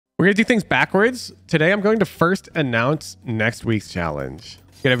We're going to do things backwards. Today, I'm going to first announce next week's challenge.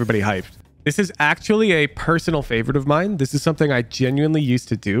 Get everybody hyped. This is actually a personal favorite of mine. This is something I genuinely used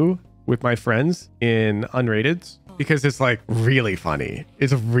to do with my friends in unrateds because it's like really funny.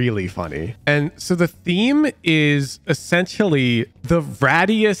 It's really funny. And so the theme is essentially the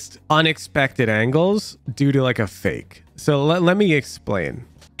rattiest unexpected angles due to like a fake. So let me explain.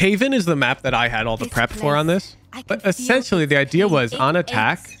 Haven is the map that I had all the prep for on this. But essentially the idea was on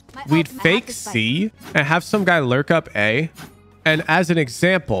attack, we'd fake C and have some guy lurk up A. And as an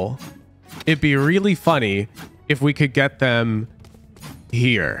example, it'd be really funny if we could get them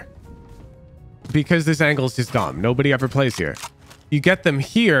here. Because this angle is just dumb. Nobody ever plays here. You get them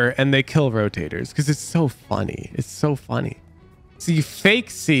here and they kill rotators because it's so funny. It's so funny. So you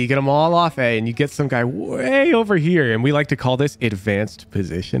fake C, get them all off A, and you get some guy way over here. And we like to call this advanced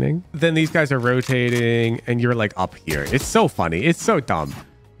positioning. Then these guys are rotating and you're like up here. It's so funny. It's so dumb.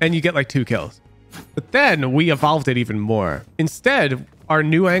 And you get like 2 kills. But then we evolved it even more. Instead, our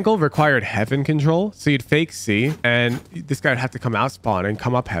new angle required heaven control. So you'd fake C and this guy would have to come out spawn and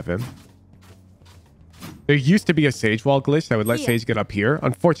come up heaven. There used to be a Sage wall glitch that would let Sage get up here.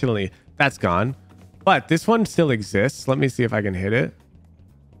 Unfortunately, that's gone. But this one still exists. Let me see if I can hit it.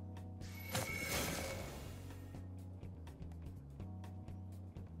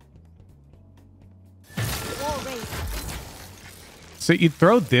 So you'd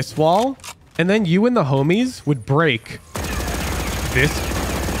throw this wall, and then you and the homies would break this.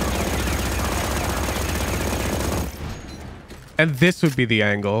 And this would be the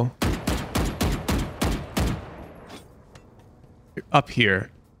angle. Up here.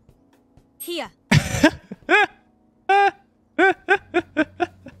 Here.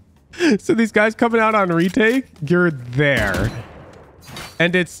 So these guys coming out on retake, you're there.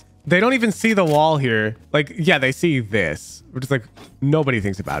 And they don't even see the wall here. Like, yeah, they see this. We're just like, nobody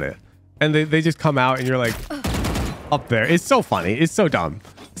thinks about it. And they just come out and you're like up there. It's so funny. It's so dumb.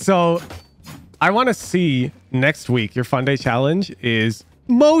 So I want to see next week, your Fun Day challenge is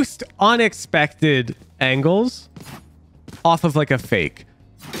most unexpected angles off of like a fake.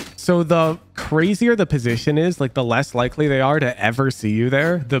 So the crazier the position is, like the less likely they are to ever see you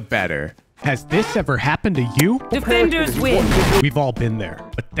there, the better. Has this ever happened to you? Defenders win. We've all been there.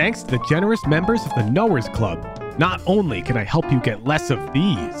 But thanks to the generous members of the Knowers Club, not only can I help you get less of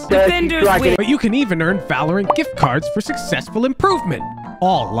these, Defenders win. but you can even earn Valorant gift cards for successful improvement.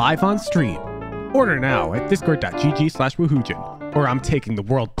 All live on stream. Order now at discord.gg/woohoojin, or I'm taking the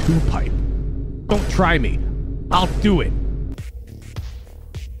world 2 pipe. Don't try me. I'll do it.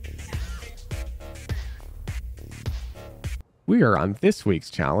 We are on this week's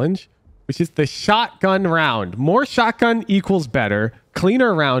challenge, which is the shotgun round. More shotgun equals better.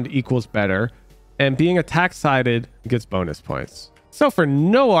 Cleaner round equals better. And being attack sided gets bonus points. So for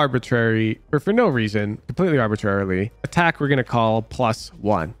no reason, completely arbitrarily, attack we're going to call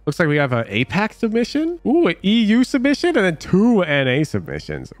 +1. Looks like we have an APAC submission. Ooh, an EU submission and then 2 NA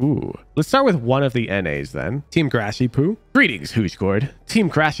submissions. Ooh. Let's start with one of the NAs then. Team GRASHYPOO. Greetings, Hoojgord. Team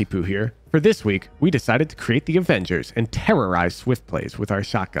GRASHYPOO here. For this week, we decided to create the Avengers and terrorize Swift plays with our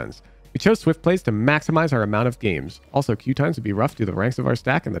shotguns. We chose Swift plays to maximize our amount of games. Also, queue times would be rough due to the ranks of our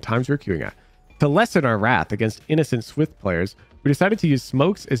stack and the times we're queuing at. To lessen our wrath against innocent Swift players, we decided to use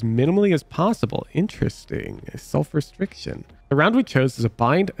smokes as minimally as possible. Interesting. Self-restriction. The round we chose is a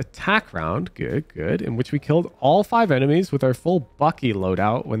bind attack round. Good, good. In which we killed all 5 enemies with our full Bucky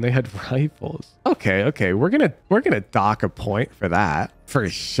loadout when they had rifles. Okay. We're gonna dock a point for that. For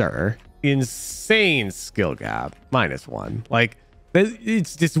sure. Insane skill gap. -1. Like,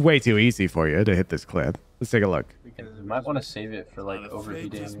 it's just way too easy for you to hit this clip. Let's take a look. You might want to save it for like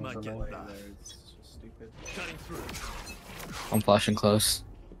overheating or something. It's just stupid. I'm flashing close.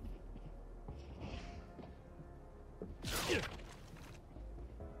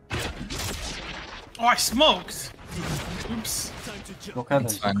 Oh, I smoked. Oops. Okay,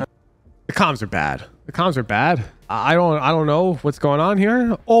 It's fine. The comms are bad. The comms are bad. I don't know what's going on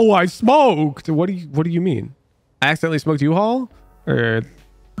here. Oh, I smoked. What do you mean? I accidentally smoked U-Haul? Or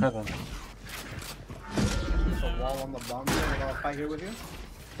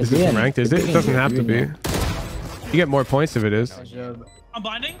is this ranked? Is it? It doesn't have to be. You get more points if it is. I'm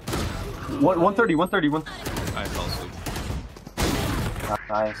blinding. 130. I fell asleep.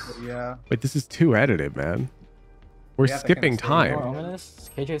 Nice. Yeah. Wait, this is too edited, man. We're skipping time.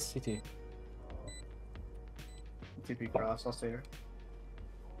 KJ CT. TP cross, I'll stay here.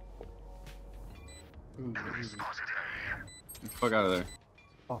 Ooh, easy. Fuck out of there.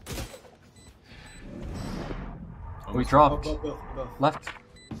 Oh. We dropped. Go. Left.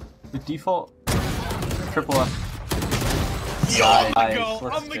 The default. Triple left. Nice,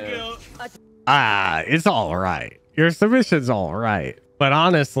 let's go. It's all right. Your submission's all right. But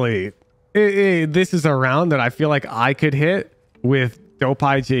honestly, this is a round that I feel like I could hit with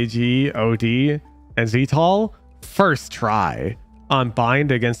Dopai, JG, OD, and Ztol first try on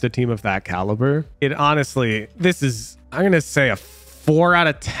bind against a team of that caliber. It honestly, this is, I'm going to say a 4 out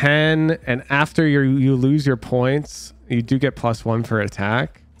of 10. And after you lose your points, you do get +1 for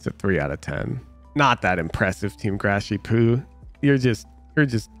attack. It's a 3 out of 10. Not that impressive, Team GRASHYPOO. You're just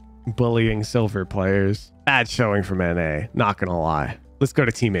bullying silver players. Bad showing from NA, not gonna lie. Let's go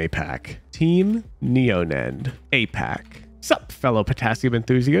to Team APAC. Team Neonend. APAC. Sup, fellow potassium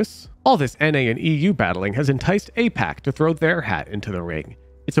enthusiasts? All this NA and EU battling has enticed APAC to throw their hat into the ring.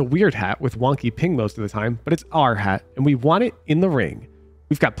 It's a weird hat with wonky ping most of the time, but it's our hat, and we want it in the ring.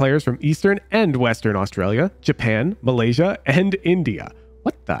 We've got players from Eastern and Western Australia, Japan, Malaysia, and India.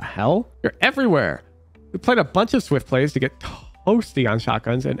 What the hell? You're everywhere. We played a bunch of Swift plays to get TOASTY on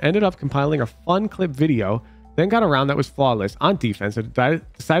shotguns and ended up compiling a fun clip video, then got a round that was flawless on defense and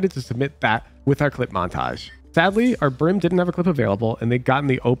decided to submit that with our clip montage. Sadly, our Brim didn't have a clip available and they'd gotten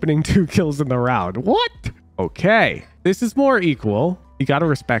the opening 2 kills in the round. What? Okay. This is more equal. You gotta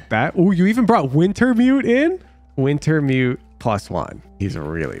respect that. Oh, you even brought Wintermute in? Wintermute +1. He's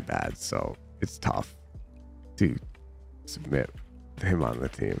really bad, so it's tough to submit him on the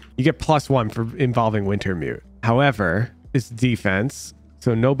team. You get +1 for involving Wintermute. However, it's defense,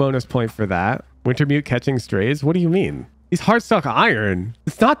 so no bonus point for that. Wintermute catching strays? What do you mean? He's hardstuck iron.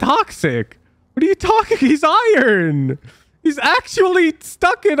 It's not toxic. What are you talking? He's iron. He's actually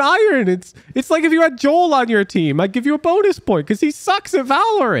stuck in iron. It's like if you had Joel on your team, I'd give you a bonus point because he sucks at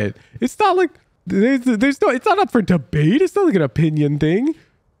Valorant. It's not like it's not up for debate. It's not like an opinion thing.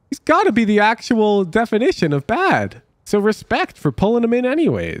 He's got to be the actual definition of bad. So respect for pulling him in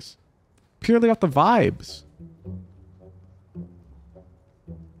anyways. Purely off the vibes.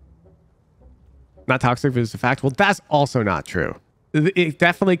 Not toxic, but it's a fact. Well, that's also not true. It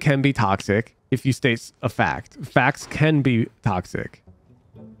definitely can be toxic if you state a fact. Facts can be toxic.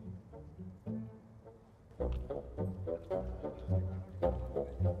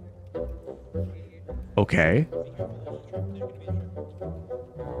 Okay.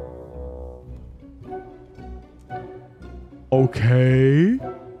 Okay.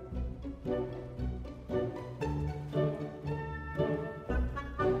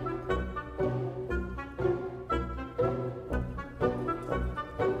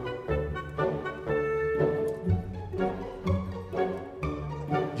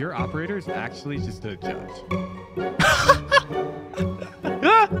 Your operator is actually just a judge.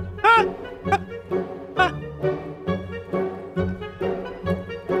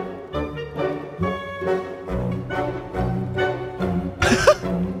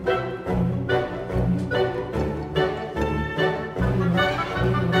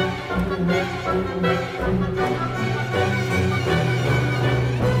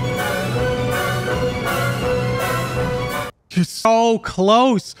 You're so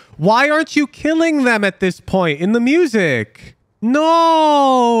close. Why aren't you killing them at this point in the music?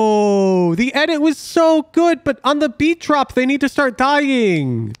 No, the edit was so good, but on the beat drop, they need to start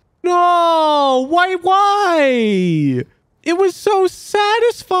dying. No, why? It was so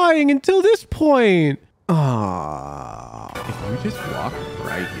satisfying until this point. Ah, if you just walk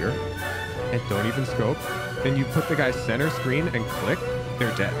right here and don't even scope, then you put the guy's center screen and click,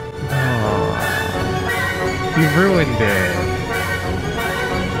 they're dead. You ruined it.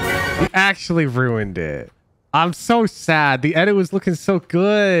 You actually ruined it. I'm so sad. The edit was looking so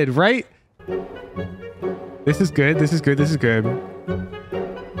good, right? This is good. This is good. This is good.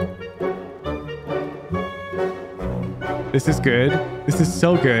 This is good. This is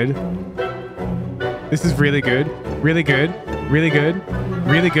so good. This is really good. Really good. Really good.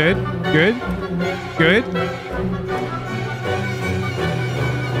 Really good. Good. Good.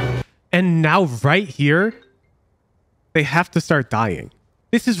 And now right here, they have to start dying.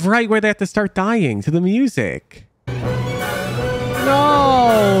 This is right where they have to start dying to the music. No.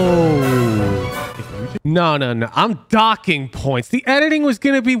 I'm docking points. The editing was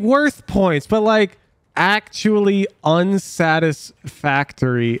going to be worth points, but like actually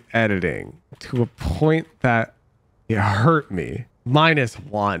unsatisfactory editing to a point that it hurt me.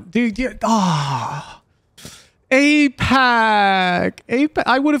 -1. Dude, APAC.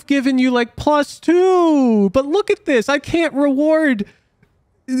 I would have given you like +2, but look at this. I can't reward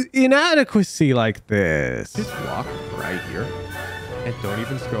inadequacy like this. Just walk right here and don't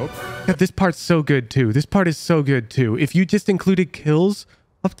even scope. God, this part's so good too. This part is so good too. If you just included kills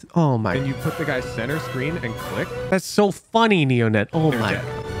up to, oh my, and you put the guy's center screen and click. That's so funny, Neonet. Oh my.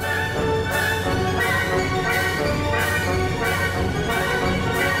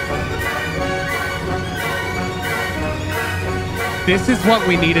 This is what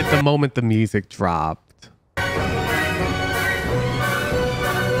we needed the moment the music dropped.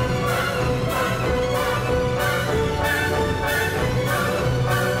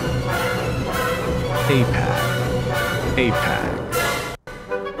 APAC. APAC.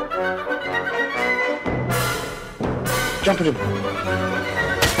 Jump into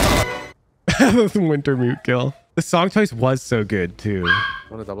Winter mute kill. The song choice was so good too.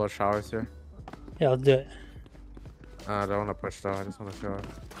 Want to double showers here? Yeah, I'll do it. I don't want to push though. I just want to shower.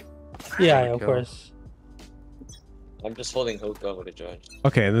 Yeah, of kill. course. I'm just holding hookah with a judge.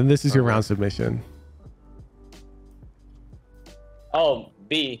 Okay, then this is your Okay. round submission. Oh,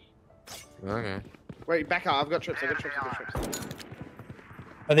 B. Okay. Wait, back out. I've got trips. I've got trips.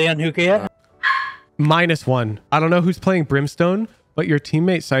 Are they on hookah yet? -1. I don't know who's playing Brimstone, but your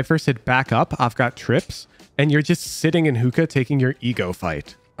teammate Cypher said back up. I've got trips. And you're just sitting in hookah taking your ego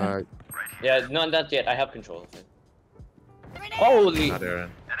fight. Yeah, no, not yet. I have control of it. Holy! Not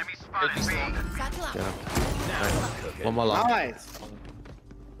Aaron. Satchel out. Nice. One more long. Nice.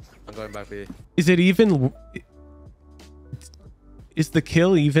 I'm going back B. Is it even... Is the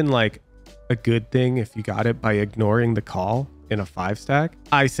kill even like a good thing if you got it by ignoring the call in a 5-stack?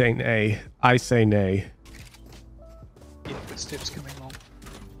 I say nay. I say nay. Yeah, footsteps coming along.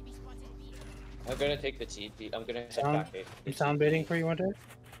 I'm gonna take the TP. I'm gonna head Sound, back. I'm sound baiting for you, Winter.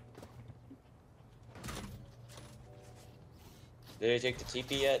 Did they take the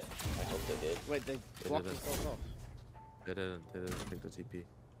TP yet? I hope they did. Wait, they blocked didn't. themselves off. They didn't take the TP.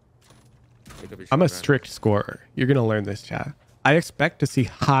 They could be I'm a short strict scorer. You're going to learn this, chat. I expect to see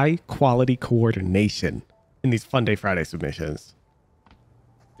high quality coordination in these Fun Day Friday submissions.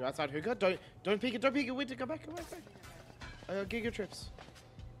 Go outside hookah. Don't peek it. Don't peek it. Wait to go back. Go back. Giga trips.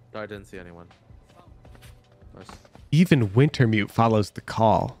 round. I didn't see anyone. Nice. Even Wintermute follows the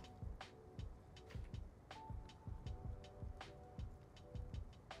call.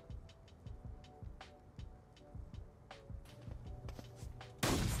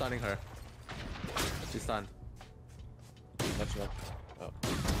 Stunning her. She's stunned. That's not. Oh.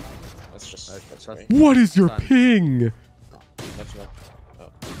 That's just. Nice. That's That's- great. What is your Done. ping? That's not. Oh.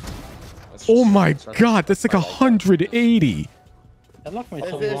 That's Oh just- my That's- god, that's like 180. That locked me so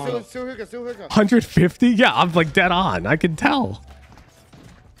Still long. hookah. 150? Yeah, I'm like dead on. I can tell.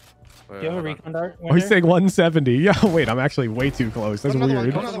 Wait, Do you have a hold on. recon dart? Oh, he's Winter? saying 170. Yeah, wait, I'm actually way too close. That's Another one,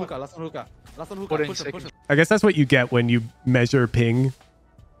 weird. come Last on. one hookah. Last one hookah. Last one hookah. Put in Push him, push him. I guess that's what you get when you measure ping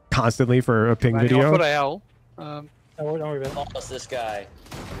constantly for a ping Landing off video. got L. Don't worry about it. Lost this guy.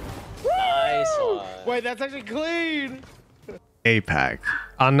 Nice one. Wait, that's actually clean. APAC.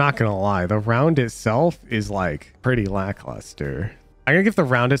 I'm not gonna lie, the round itself is like pretty lackluster. I'm gonna give the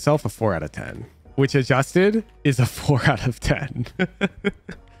round itself a 4 out of 10, which adjusted is a 4 out of 10.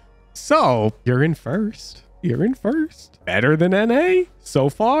 So you're in first. You're in first. Better than NA so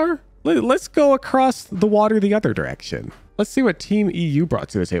far. Let's go across the water the other direction. Let's see what Team EU brought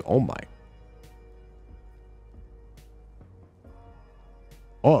to the table. Oh my.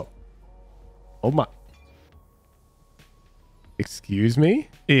 Oh. Oh my. Excuse me?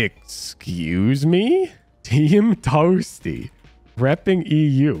 Excuse me? Team Toasty. Repping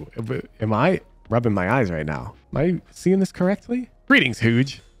EU. Am I rubbing my eyes right now? Am I seeing this correctly? Greetings,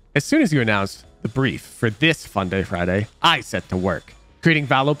 Hooge. As soon as you announced the brief for this Fun Day Friday, I set to work, creating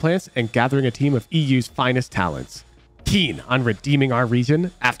Valo plans and gathering a team of EU's finest talents, keen on redeeming our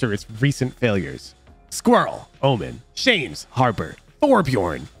region after its recent failures. Squirrel, Omen, Shames, Harbor,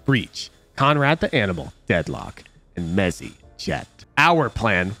 Thorbjorn, Breach, Conrad the Animal, Deadlock, and Mezzy, Jet. Our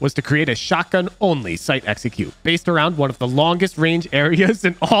plan was to create a shotgun-only site execute based around one of the longest range areas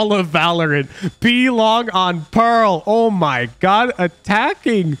in all of Valorant. B long on Pearl. Oh my god,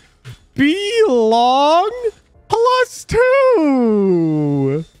 attacking B long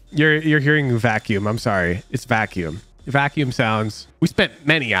 +2. You're hearing vacuum. I'm sorry. It's vacuum. Vacuum sounds. We spent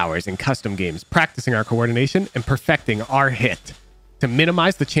many hours in custom games practicing our coordination and perfecting our hit to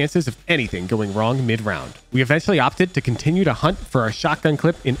minimize the chances of anything going wrong mid-round. We eventually opted to continue to hunt for our shotgun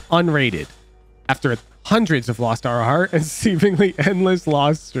clip in unrated after hundreds of lost RR and seemingly endless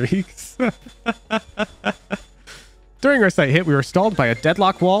lost streaks. During our site hit, we were stalled by a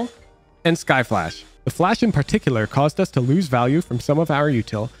deadlock wall and sky flash. The flash in particular caused us to lose value from some of our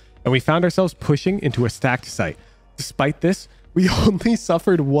util, and we found ourselves pushing into a stacked site. Despite this, we only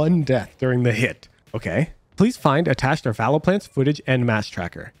suffered 1 death during the hit. Okay. Please find attached our Valo plants, footage, and match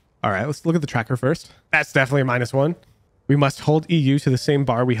tracker. All right, let's look at the tracker first. That's definitely a -1. We must hold EU to the same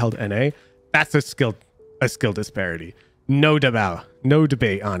bar we held NA. That's a skill disparity. No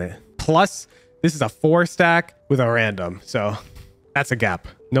debate on it. Plus, this is a 4 stack with a random, so that's a gap.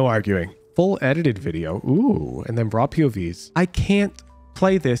 No arguing. full edited video. Ooh, and then raw POVs. I can't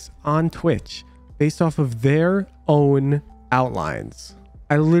play this on Twitch based off of their own outlines.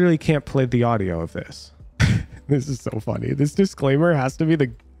 I literally can't play the audio of this. This is so funny. This disclaimer has to be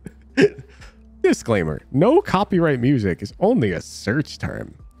the disclaimer. No copyright music is only a search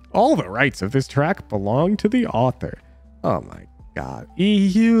term. All the rights of this track belong to the author. Oh my God.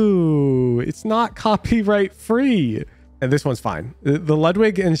 EU. It's not copyright free. And this one's fine. The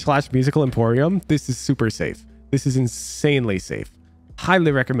Ludwig and Slash Musical Emporium. This is super safe. This is insanely safe.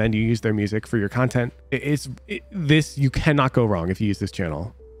 Highly recommend you use their music for your content. This, you cannot go wrong if you use this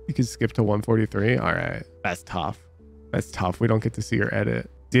channel. You can skip to 143. All right. That's tough. That's tough. We don't get to see your edit.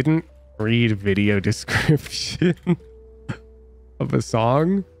 Didn't read video description of a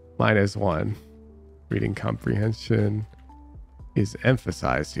song. -1. Reading comprehension is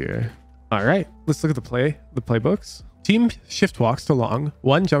emphasized here. All right. Let's look at the playbooks. Team shift walks to long.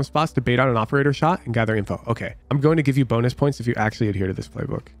 1 jump spots to bait out an operator shot and gather info. Okay, I'm going to give you bonus points if you actually adhere to this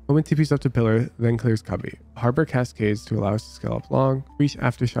playbook. Omen TPs up to pillar, then clears cubby. Harbor cascades to allow us to scale up long. Reach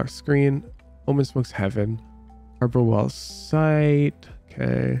aftershock screen. Omen smokes heaven. Harbor wall sight.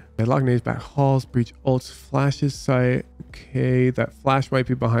 Okay. Deadlock nades back halls. Breach ults flashes sight. Okay, that flash might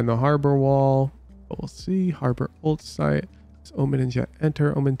be behind the harbor wall, but we'll see. Harbor ult sight. Omen and Jet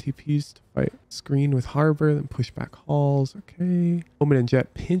enter. Omen TPs to fight screen with Harbor, then push back halls. Okay. Omen and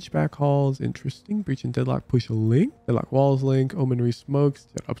Jet pinch back halls. Interesting. Breach and Deadlock push a link. Deadlock walls link. Omen re-smokes.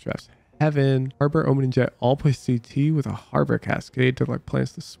 Jet updrafts heaven. Harbor, Omen, and Jet all push CT with a Harbor cascade. Deadlock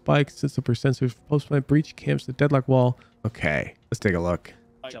plants the spike. Sets up her sensors for post plant. Breach camps the Deadlock wall. Okay. Let's take a look.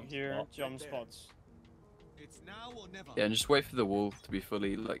 Jump here, jump spots. Yeah, and just wait for the wall to be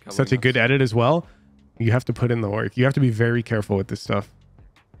fully like. Such a good edit as well. You have to put in the work. You have to be very careful with this stuff.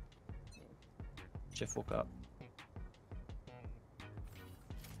 Shift walk up.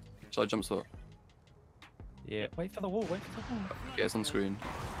 Shall I jump spot? Yeah. Wait for the wall. Wait for the wall. Yeah, it's on screen.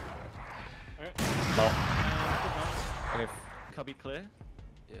 Okay. Cubby clear.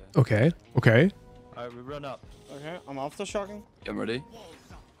 Yeah. Okay. Okay. Alright, we run up. Okay, I'm aftershocking. Yeah, I'm ready.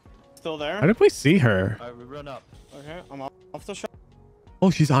 Still there. How did we see her? Alright, we run up. Okay, I'm aftershocking.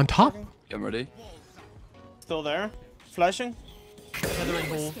 Oh, she's on top. Yeah, I'm ready. Still there. Flashing. Tethering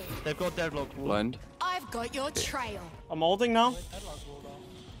hall. They've got deadlock wall. Blind. I've got your trail. I'm holding now.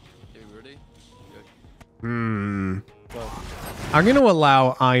 Yeah, we ready? Go. I'm going to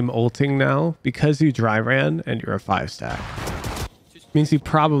allow I'm ulting now because you dry ran and you're a 5-stack. Means you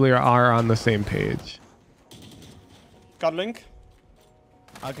probably are on the same page. Got link.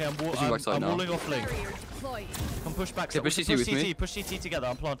 Okay, I'm now. walling off link. Barrier deployed. Come push back. Yeah, push CT with me. Push CT together.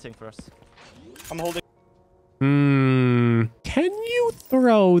 I'm planting for us. I'm holding. Can you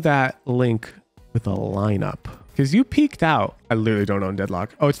throw that link with a lineup? Because you peeked out. I literally don't own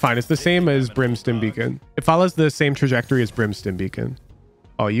Deadlock. Oh, it's fine. It's the same as Brimstone Beacon. It follows the same trajectory as Brimstone Beacon.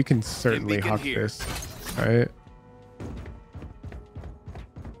 Oh, you can certainly huck this. All right.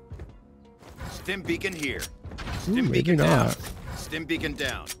 Stim beacon here. Ooh, Stim maybe beacon down. not. Stim beacon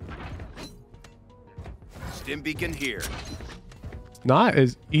down. Stim beacon here. Not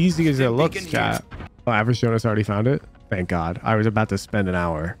as easy as it Stim looks, beacon chat. Oh, Average Jonas already found it. Thank God. I was about to spend an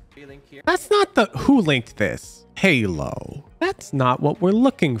hour. That's not the... Who linked this? Halo. That's not what we're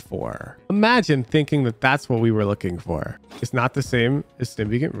looking for. Imagine thinking that that's what we were looking for. It's not the same as Stim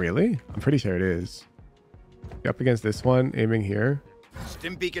Beacon. Really? I'm pretty sure it is. Up against this one, aiming here.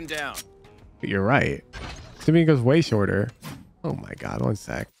 Stim beacon down. But you're right. Stim Beacon goes way shorter. Oh my God. 1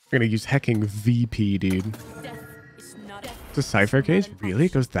 sec. We're going to use hecking VP, dude. Death is not The Cypher cage? Really?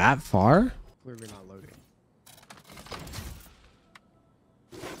 It goes that far? Clearly not loading.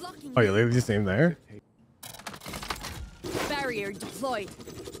 blocking. Oh, you literally just aim there? Barrier deployed.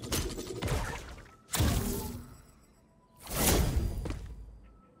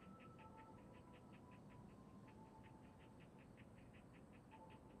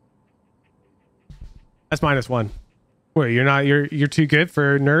 That's -1. Wait, you're too good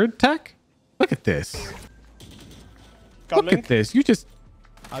for nerd tech? Look at this. Got Look at this. You just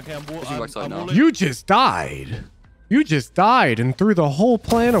Okay, I'm now. walling. You just died. You just died and threw the whole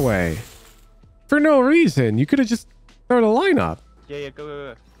plan away. For no reason. You could have just thrown a lineup. Yeah,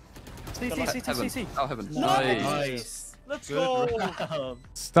 go. Heaven. Oh, heaven. Nice. Let's Good go. round.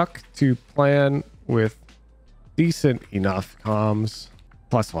 Stuck to plan with decent enough comms.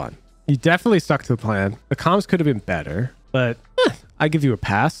 +1. You definitely stuck to the plan. The comms could have been better, but I give you a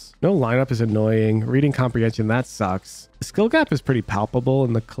pass. No lineup is annoying. Reading comprehension, that sucks. The skill gap is pretty palpable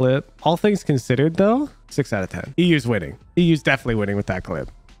in the clip. All things considered, though, 6 out of 10. EU's winning. EU's definitely winning with that clip.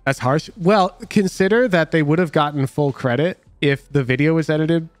 That's harsh. Well, consider that they would have gotten full credit if the video was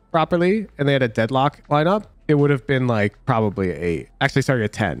edited properly and they had a deadlock lineup, it would have been like probably an 8. Actually, sorry, a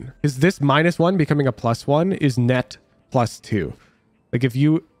 10. Because this -1 becoming a +1 is net +2. Like if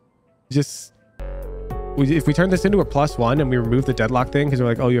you just... If we turn this into a +1 and we remove the deadlock thing because we're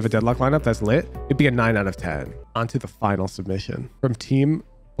like, oh, you have a deadlock lineup, that's lit, it'd be a 9 out of 10. On to the final submission. From Team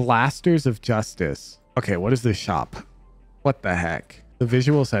Blasters of Justice. Okay, what is this shop? What the heck? The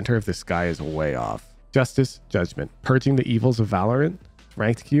visual center of this guy is way off. Justice, Judgment. Purging the evils of Valorant.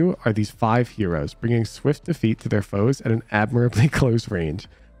 Ranked queue are these 5 heroes, bringing swift defeat to their foes at an admirably close range.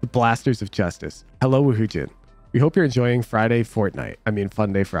 The Blasters of Justice. Hello, Woohoojin. We hope you're enjoying Friday Fortnite. I mean,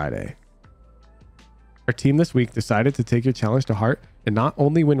 Fun Day Friday. Our team this week decided to take your challenge to heart and not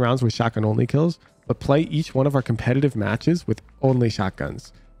only win rounds with shotgun only kills, but play each one of our competitive matches with only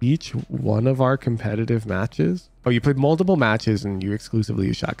shotguns. Each one of our competitive matches? Oh, you played multiple matches and you exclusively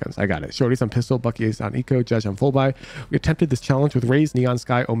use shotguns. I got it. Shorty's on pistol, Bucky is on eco, Judge on full buy. We attempted this challenge with Raze, Neon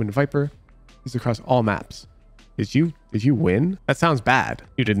Sky, Omen, and Viper. These across all maps. Did you win? That sounds bad.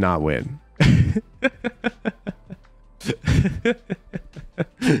 You did not win.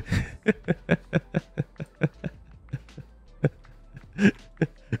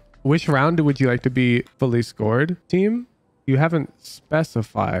 Which round would you like to be fully scored, team? You haven't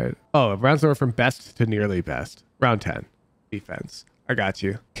specified. Oh, rounds that were from best to nearly best. Round 10. Defense. I got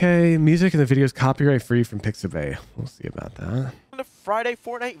you. Okay, music in the video is copyright free from Pixabay. We'll see about that. The Friday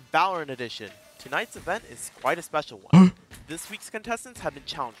Fortnite Valorant edition. Tonight's event is quite a special one. This week's contestants have been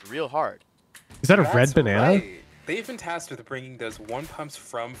challenged real hard. Is that a red banana? Right. They've been tasked with bringing those 1 pumps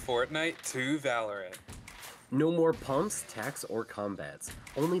from Fortnite to Valorant. No more pumps, tax, or combats.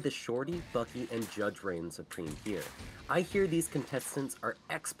 Only the Shorty, Bucky, and Judge reign supreme here. I hear these contestants are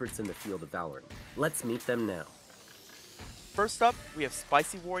experts in the field of Valorant. Let's meet them now. First up, we have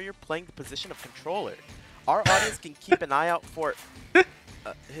Spicy Warrior playing the position of controller. Our audience can keep an eye out for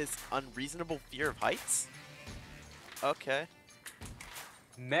his unreasonable fear of heights. Okay.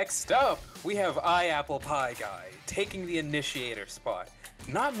 Next up, we have Apple Pie Guy taking the initiator spot.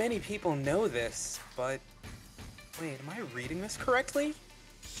 Not many people know this, but... Wait, am I reading this correctly?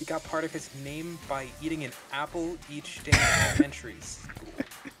 He got part of his name by eating an apple each day in elementary school.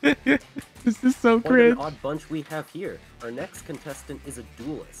 This is so What cringe. an odd bunch we have here. Our next contestant is a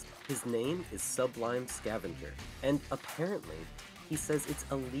duelist. His name is Sublime Scavenger, and apparently, he says it's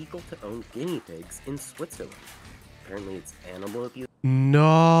illegal to own guinea pigs in Switzerland. Apparently it's animal abuse.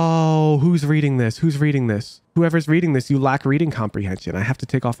 No. Who's reading this? Who's reading this? Whoever's reading this, you lack reading comprehension. I have to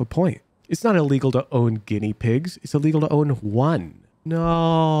take off a point. It's not illegal to own guinea pigs. It's illegal to own one.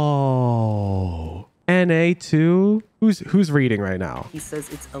 No. NA2? Who's reading right now? He says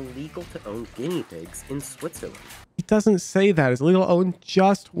it's illegal to own guinea pigs in Switzerland. He doesn't say that. It's illegal to own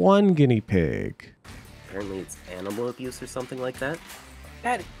just one guinea pig. Apparently it's animal abuse or something like that.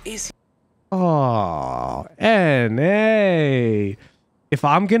 That is... Oh, NA. If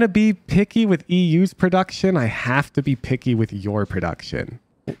I'm going to be picky with EU's production, I have to be picky with your production.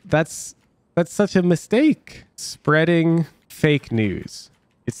 That's such a mistake. Spreading fake news.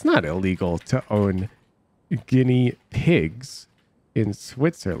 It's not illegal to own guinea pigs in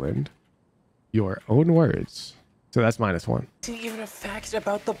Switzerland. Your own words. So that's -1. Isn't even a fact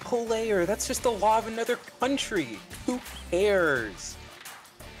about the player. That's just the law of another country. Who cares?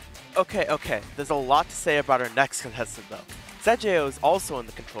 Okay. There's a lot to say about our next contestant though. Sejeo is also in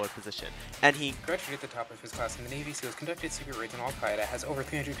the controller position, and he Graduated at the top of his class in the Navy SEALs, conducted secret raids on Al-Qaeda, has over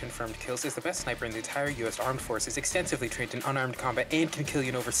 300 confirmed kills, is the best sniper in the entire U.S. Armed Forces, extensively trained in unarmed combat, and can kill you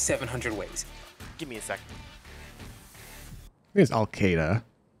in over 700 ways. give me a second. Here's Al-Qaeda.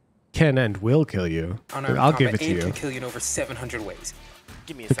 Can and will kill you. Unarmed I'll give combat it to and you. can kill you in over 700 ways.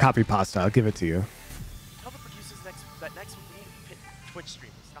 Give me a The second. copy pasta. I'll give it to you. Tell the producers that next week we need to pit Twitch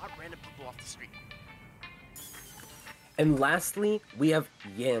streamers, not random people off the street. And lastly, we have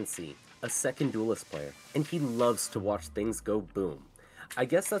Yancey, a second duelist player, and he loves to watch things go boom. I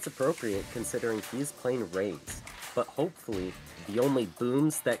guess that's appropriate considering he's playing Raze, but hopefully the only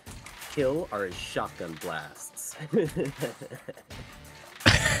booms that kill are his shotgun blasts.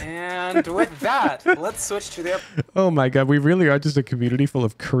 And with that, let's switch to their Oh my god, we really are just a community full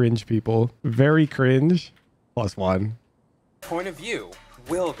of cringe people. Very cringe. +1. point of view.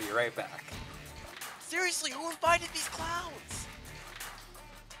 We'll be right back. Seriously, who invited these clowns?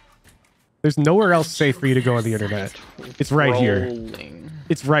 There's nowhere else safe for you to go on the internet. It's right here.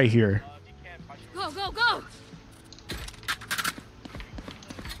 It's right here. Go, go, go!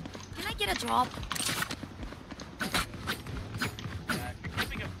 Can I get a drop?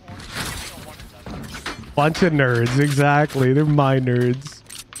 Bunch of nerds, exactly. They're my nerds.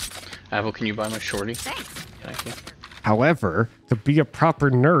 Apple, can you buy my shorty? Thanks. Thank you. However, to be a proper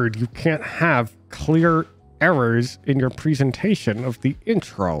nerd, you can't have clear errors in your presentation of the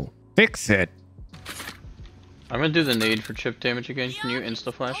intro. Fix it. I'm gonna do the nade for chip damage again. Can you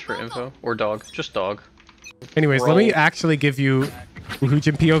insta-flash for info? Or dog? Just dog. Anyways, Roll. let me actually give you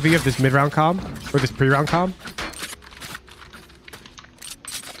Hujin POV of this mid-round comm, or this pre-round comm.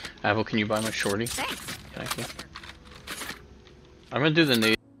 Apple, can you buy my shorty? Thank you. I'm gonna do the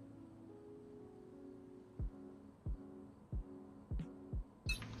nade.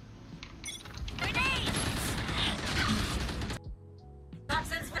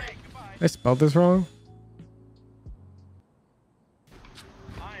 I spelled this wrong.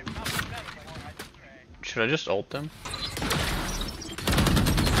 Should I just ult them?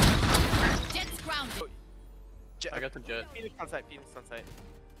 I got the jet. Phoenix on site, Phoenix on site.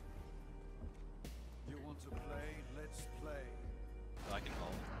 You want to play? Let's play. I can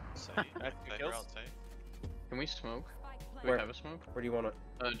ult. So Nice kills. Can we smoke? Do Where? we have a smoke? Where do you want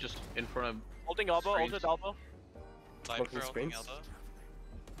it? Just in front of... Holding elbow, Screens. ulted elbow. Smoking screens?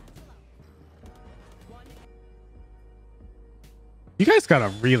 You guys gotta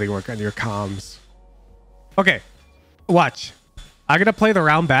really work on your comms. Okay, watch. I'm gonna play the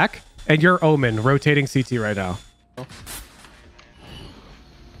round back, and you're Omen rotating CT right now.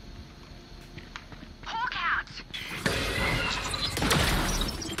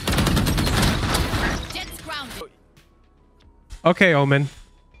 Okay, Omen.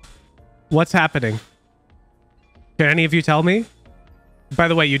 What's happening? Can any of you tell me? By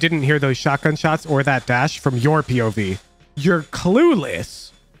the way, you didn't hear those shotgun shots or that dash from your POV. You're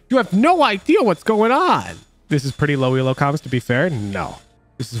clueless. You have no idea what's going on. This is pretty low elo comms, to be fair. No.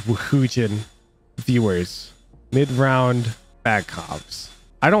 This is Woohoojin viewers. Mid-round bad comms.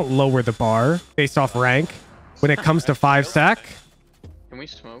 I don't lower the bar based off rank. When it comes to 5 stack, Can we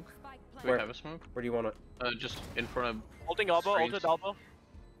smoke? Do Where? we have a smoke? Where do you want it? Just in front of... Holding elbow, Screens. ulted elbow.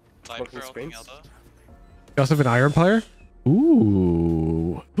 Smoking screens? you also have an iron player?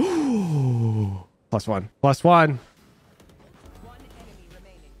 Ooh. Ooh. +1. +1.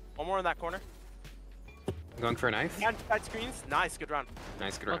 One more in that corner. I'm going for a knife. Side screens. Nice, good round.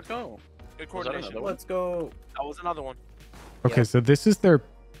 Nice, good round. Let's go. Good Was that coordination. another one? Let's go. That was another one. Okay, Yeah. so this is their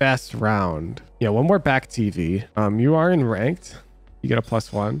best round. Yeah, one more back TV. You are in ranked. You get a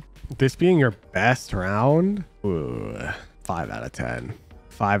 +1. This being your best round, ooh, 5 out of 10.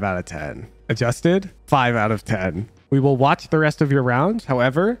 5 out of 10. Adjusted, 5 out of 10. We will watch the rest of your rounds.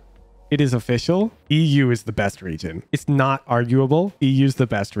 However, it is official. EU is the best region. It's not arguable. EU's the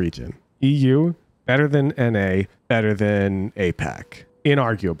best region. EU, better than NA, better than APAC.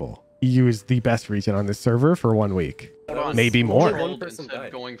 Inarguable. EU is the best region on this server for 1 week. Maybe more. One Rolled person instead of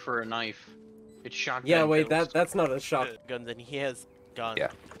died. going for a knife. It's shotgun. Yeah, wait, kills. that's not a shot. Guns, and he has guns.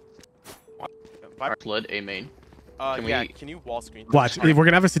 Yeah. Alright, Flood, A main. Can we- can you wall screen? Watch, we're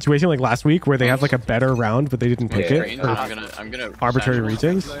gonna have a situation like last week where they have like a better round, but they didn't pick Yeah, it. screens. Or I'm gonna arbitrary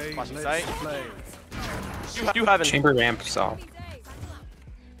satchel. regions. Watching sight. You have an Chamber ramp, so.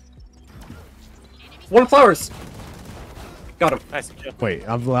 One flowers. Got him. nice. Wait,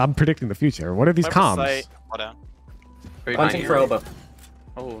 I'm predicting the future. What are these comms? Sight. Very Punching binary. for elbow.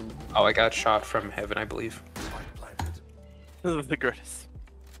 Oh, Oh, I got shot from heaven, I believe. This is the greatest.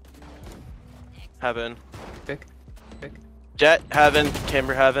 Heaven. Pick. Jet, heaven,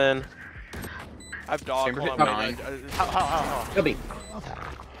 chamber, heaven. I have dog. Chamber Hold hit on, 9. wait, how? Gubby.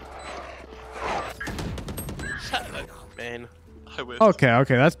 Man.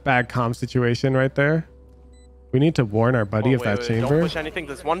 Okay, that's bad comm situation right there. We need to warn our buddy of that Don't chamber. push anything.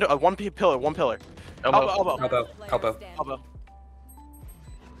 There's one pillar, one pillar. elbow. Elbow.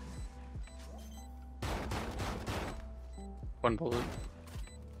 One bullet. Wait,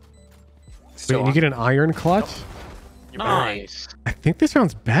 Still and you on. get an iron clutch? Nice. I think this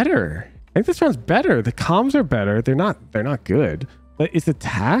round's better. The comms are better. They're not good. But is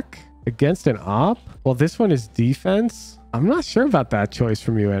attack against an op? Well, this one is defense. I'm not sure about that choice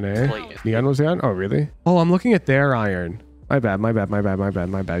from you, NA. Play. Neon was on? Oh, really? Oh, I'm looking at their iron. My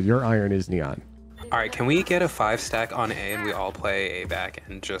bad. Your iron is neon. Alright, can we get a 5 stack on A and we all play A back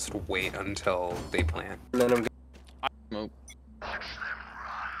and just wait until they plant? And then I'm Smoke.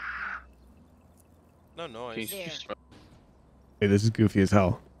 No Can you noise. just smoke? Hey, this is goofy as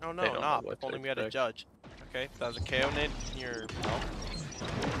hell. No, They don't know not. what to Only we had a expect. judge. Okay, that was a KO nade in your mouth.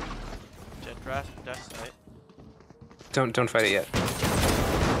 Jet crash, dash sight. Don't fight it yet.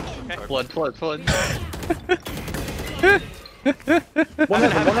 Flood. one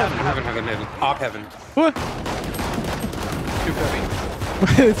heaven. Heaven. Op heaven. What?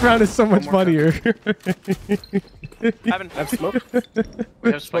 This round is so much funnier. Heaven. Have smoke.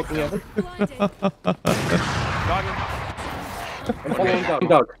 We have spike Smoke, down. Blinded. Dog. I'm following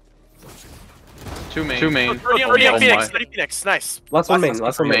dog. Two main. 30 Oh Phoenix. my. 30 Phoenix. Nice. Last one main.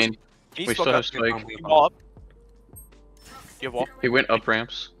 Last one main. Main. Can you We smoke still up? have spike. You ball up. You have wall? He went up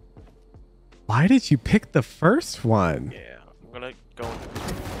ramps. Why did you pick the first one? Yeah. I'm gonna go.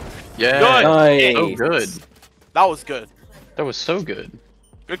 Yeah. Good. Nice. So good. That was good. That was so good.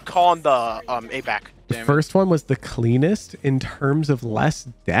 Good call on the APAC. The Damn it. first one was the cleanest in terms of less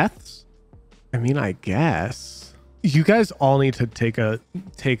deaths. I mean, I guess you guys all need to take a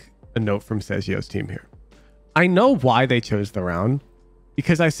note from Sergio's team here. I know why they chose the round,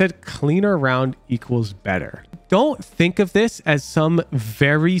 because I said cleaner round equals better. Don't think of this as some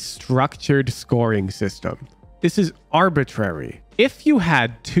very structured scoring system. This is arbitrary. If you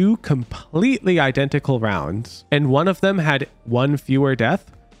had two completely identical rounds and one of them had one fewer death,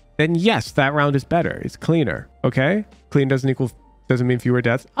 then yes, that round is better. It's cleaner. Okay? Clean doesn't mean fewer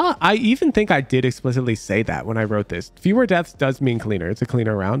deaths. I even think I did explicitly say that when I wrote this. Fewer deaths does mean cleaner. It's a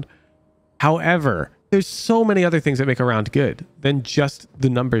cleaner round. However, there's so many other things that make a round good than just the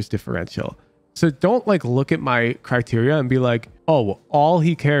numbers differential. So don't like look at my criteria and be like, oh, well, all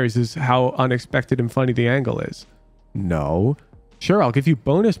he cares is how unexpected and funny the angle is. No. Sure, I'll give you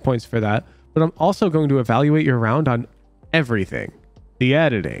bonus points for that, but I'm also going to evaluate your round on everything. The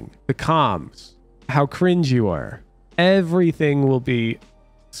editing, the comms, how cringe you are. Everything will be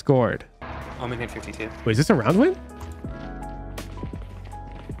scored. I'm in hit 52. Wait, is this a round win?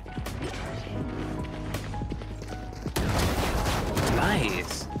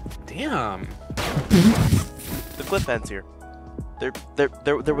 Nice. Damn. The clip ends here.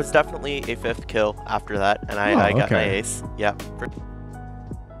 There was definitely a 5th kill after that, and I got my okay. ace. Yeah.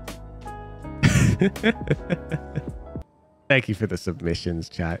 Thank you for the submissions,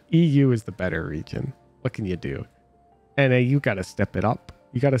 chat. EU is the better region. What can you do? NA, you got to step it up.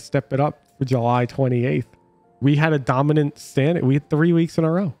 You got to step it up for July 28th. We had a dominant stand. We had 3 weeks in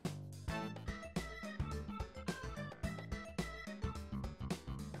a row.